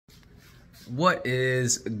What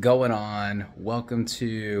is going on? Welcome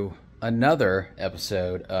to another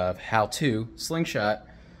episode of How To Slingshot.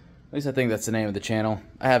 At least I think that's the name of the channel.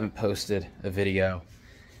 I haven't posted a video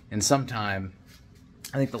in some time.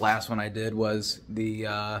 I think the last one I did was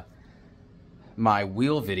the my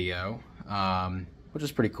wheel video, which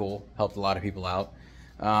is pretty cool. Helped a lot of people out.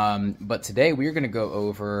 But today we are going to go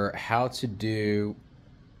over how to do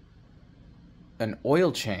an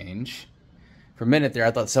oil change. For a minute there, I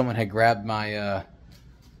thought someone had grabbed my,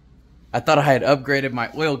 I thought I had upgraded my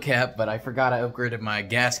oil cap, but I forgot I upgraded my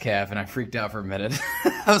gas cap, and I freaked out for a minute.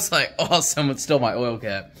 I was like, oh, someone stole my oil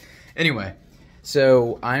cap. Anyway,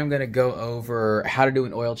 so I'm going to go over how to do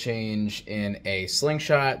an oil change in a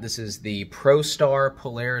Slingshot. This is the ProStar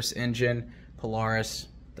Polaris engine. Polaris,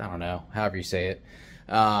 I don't know, however you say it.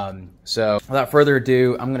 So without further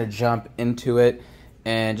ado, I'm going to jump into it.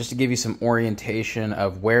 And just to give you some orientation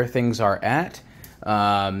of where things are at,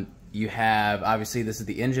 you have, obviously this is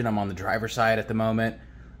the engine. I'm on the driver's side at the moment.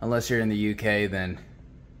 Unless you're in the UK, then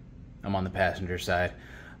I'm on the passenger side.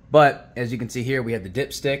 But as you can see here, we have the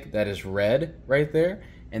dipstick that is red right there.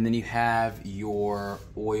 And then you have your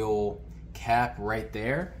oil cap right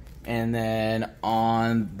there. And then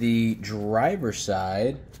on the driver's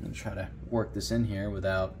side, I'm gonna try to work this in here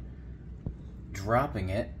without dropping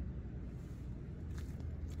it.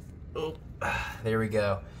 Oh, there we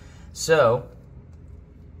go. So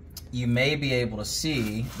you may be able to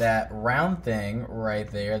see that round thing right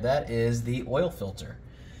there. That is the oil filter.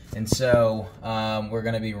 And so we're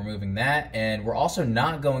going to be removing that. And we're also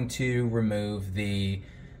not going to remove the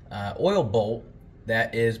oil bolt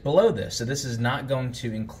that is below this. So this is not going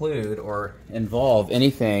to include or involve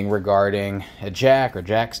anything regarding a jack or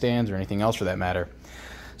jack stands or anything else for that matter.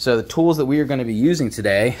 So the tools that we are going to be using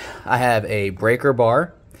today, I have a breaker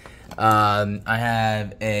bar. I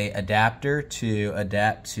have a adapter to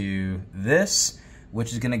adapt to this,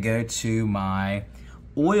 which is going to go to my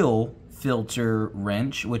oil filter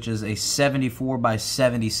wrench, which is a 74 by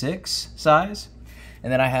 76 size.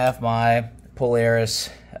 And then I have my Polaris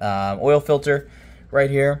oil filter right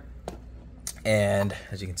here. And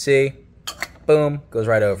as you can see, boom, goes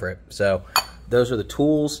right over it. So those are the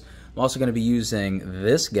tools. I'm also going to be using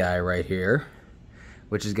this guy right here,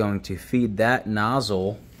 which is going to feed that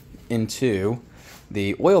nozzle into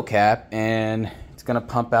the oil cap, and it's going to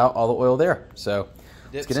pump out all the oil there. So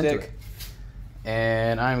let's get into it.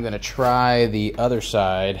 And I'm going to try the other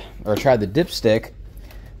side, or try the dipstick,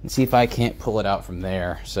 and see if I can't pull it out from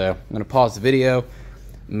there. So I'm going to pause the video,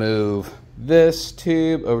 move this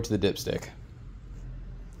tube over to the dipstick.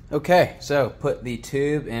 Okay, so put the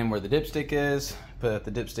tube in where the dipstick is, put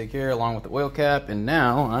the dipstick here along with the oil cap, and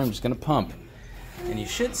now I'm just going to pump. And you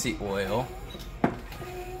should see oil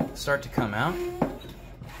start to come out.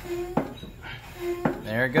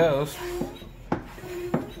 There it goes.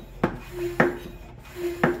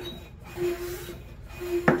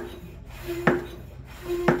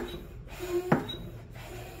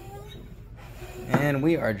 And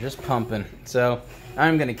we are just pumping. So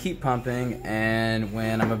I'm going to keep pumping, and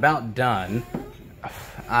when I'm about done,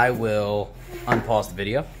 I will unpause the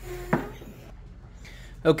video.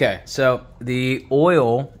 Okay, so the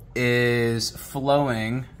oil is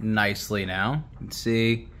flowing nicely now. You can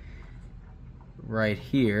see right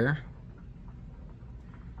here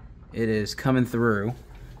it is coming through,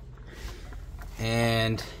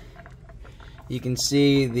 and you can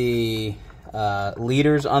see the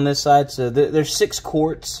liters on this side. So there's 6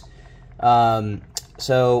 quarts.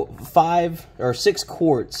 So 5 or 6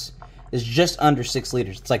 quarts is just under 6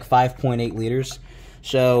 liters. It's like 5.8 liters.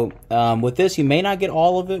 So with this, you may not get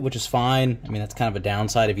all of it, which is fine. I mean, that's kind of a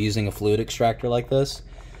downside of using a fluid extractor like this.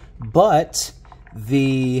 But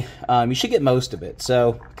you should get most of it.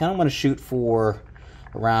 So kind of want to shoot for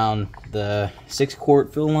around the 6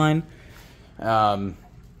 quart fill line. And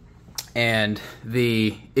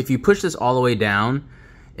if you push this all the way down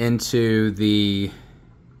into the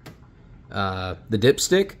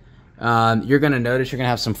dipstick, you're going to notice you're going to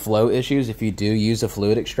have some flow issues if you do use a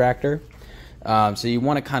fluid extractor. So you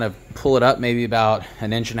want to kind of pull it up maybe about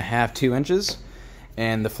 1.5 inches, 2 inches,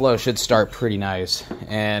 and the flow should start pretty nice.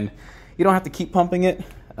 And you don't have to keep pumping it,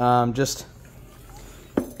 just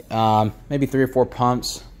maybe 3 or 4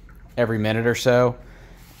 pumps every minute or so,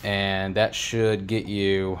 and that should get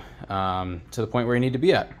you to the point where you need to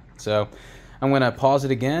be at. So I'm going to pause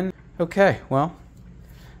it again. Okay, well,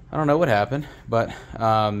 I don't know what happened, but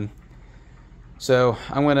so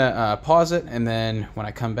I'm going to pause it, and then when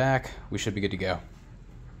I come back, we should be good to go.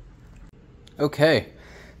 Okay,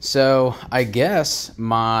 so I guess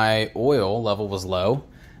my oil level was low,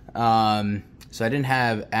 so I didn't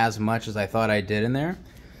have as much as I thought I did in there.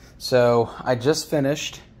 so I just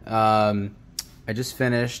finished sucking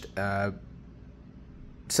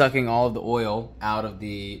all of the oil out of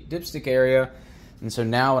the dipstick area. And so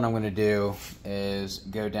now what I'm going to do is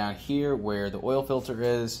go down here where the oil filter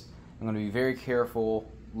is. I'm going to be very careful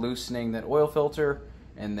loosening that oil filter.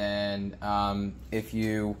 And then if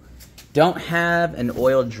you don't have an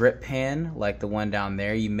oil drip pan like the one down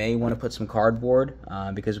there, you may want to put some cardboard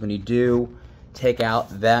because when you do take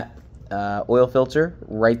out that oil filter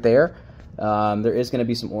right there, there is going to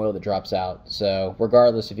be some oil that drops out. So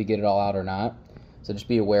regardless if you get it all out or not, so just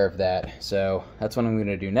be aware of that. So that's what I'm going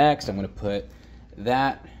to do next. I'm going to put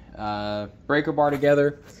that breaker bar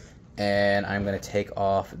together, and I'm going to take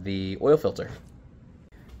off the oil filter.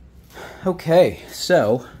 Okay,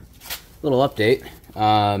 so little update.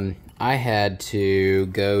 I had to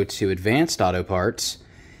go to Advanced Auto Parts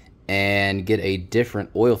and get a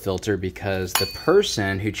different oil filter because the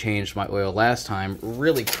person who changed my oil last time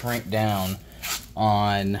really cranked down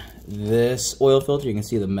on this oil filter. You can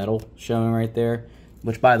see the metal showing right there,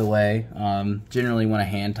 which, by the way, generally when I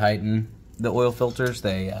hand tighten the oil filters,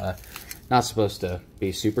 they not supposed to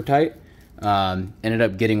be super tight. Ended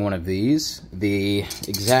up getting one of these. The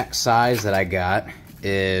exact size that I got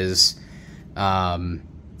is 1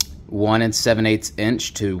 7/8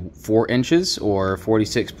 inch to 4 inches, or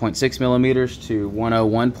 46.6 millimeters to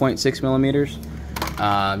 101.6 millimeters.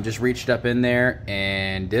 Just reached up in there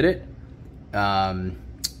and did it.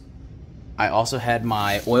 I also had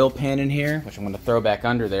my oil pan in here, which I'm going to throw back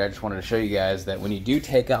under there. I just wanted to show you guys that when you do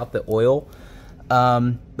take out the oil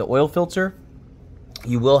filter,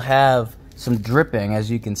 you will have some dripping, as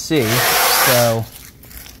you can see. So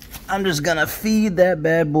I'm just going to feed that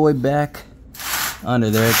bad boy back under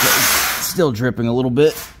there. It's still dripping a little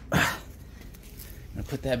bit. I'm going to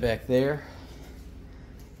put that back there.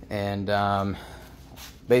 And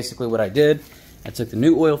basically what I did, I took the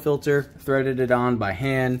new oil filter, threaded it on by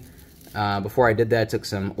hand. Before I did that, I took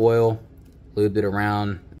some oil, lubed it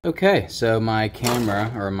around. Okay, so my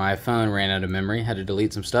camera, or my phone, ran out of memory. Had to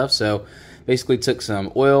delete some stuff. So basically took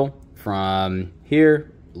some oil from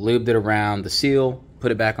here, lubed it around the seal,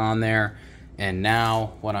 put it back on there. And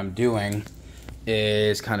now what I'm doing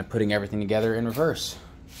is kind of putting everything together in reverse.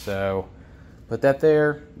 So put that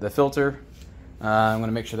there, the filter. I'm going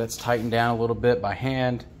to make sure that's tightened down a little bit by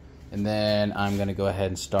hand. And then I'm going to go ahead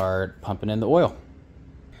and start pumping in the oil.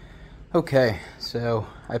 Okay, so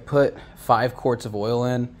I put 5 quarts of oil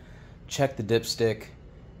in, checked the dipstick,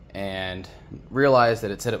 and realized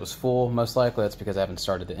that it said it was full. Most likely that's because I haven't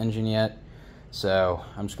started the engine yet. So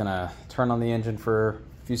I'm just gonna turn on the engine for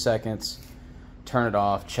a few seconds, turn it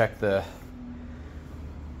off, check the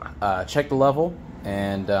level,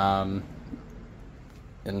 and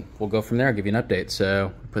we'll go from there. I'll give you an update.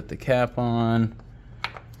 So put the cap on.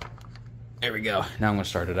 There we go. Now I'm gonna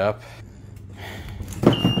start it up.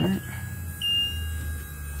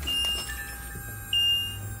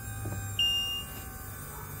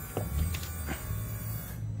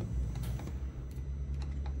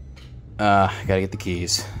 I gotta get the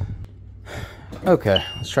keys. Okay,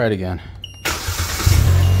 let's try it again.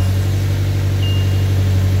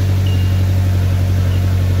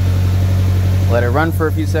 Let it run for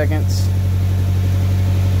a few seconds.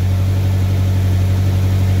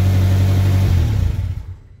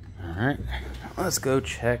 Alright, let's go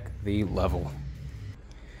check the level.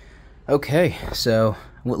 Okay, so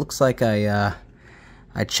what looks like I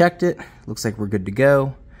checked it. Looks like we're good to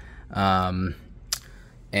go.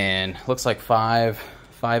 And looks like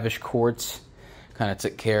five-ish quarts kind of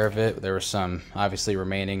took care of it. There was some obviously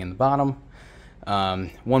remaining in the bottom.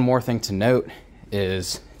 One more thing to note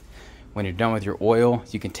is when you're done with your oil,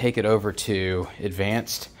 you can take it over to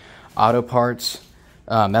Advanced Auto Parts.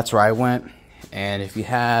 That's where I went. And if you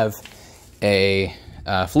have a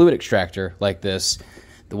fluid extractor like this,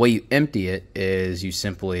 the way you empty it is you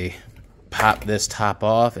simply pop this top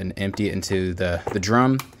off and empty it into the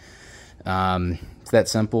drum. It's that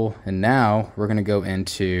simple. And now we're going to go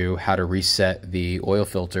into how to reset the oil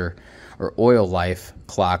filter or oil life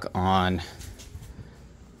clock on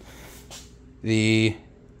the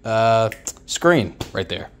screen right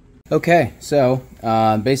there. Okay, so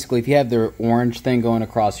basically if you have the orange thing going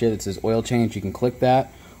across here that says oil change, you can click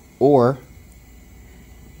that. Or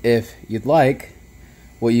if you'd like,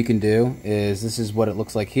 what you can do is, this is what it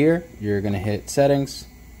looks like here. You're going to hit settings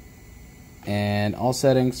and all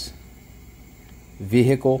settings,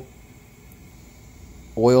 vehicle,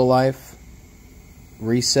 oil life,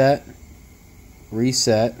 reset,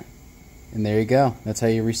 reset, and there you go. That's how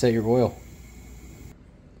you reset your oil.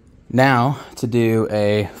 Now to do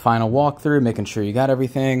a final walkthrough, making sure you got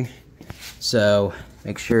everything. So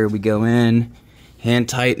make sure we go in hand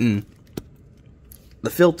tighten the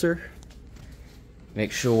filter.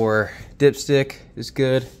 Make sure dipstick is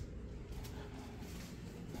good.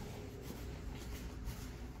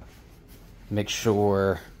 Make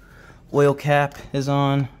sure oil cap is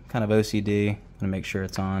on. Kind of OCD. I'm gonna make sure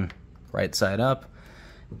it's on right side up,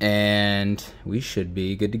 and we should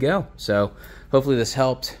be good to go. So hopefully this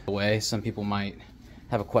helped. Some people might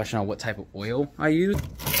have a question on what type of oil I use.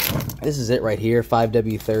 This is it right here,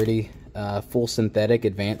 5W30 full synthetic,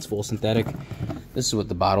 advanced full synthetic. This is what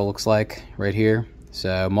the bottle looks like right here.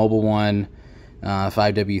 So Mobile One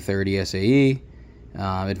 5W30 SAE,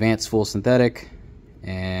 advanced full synthetic.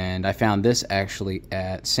 And I found this actually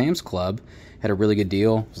at Sam's Club. Had a really good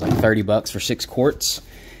deal. It was like 30 bucks for 6 quarts.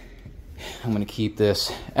 I'm gonna keep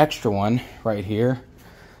this extra one right here,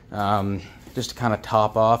 just to kind of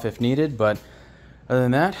top off if needed. But other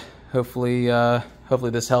than that, hopefully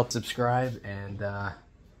this helped. Subscribe and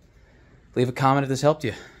leave a comment if this helped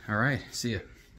you. All right, see ya.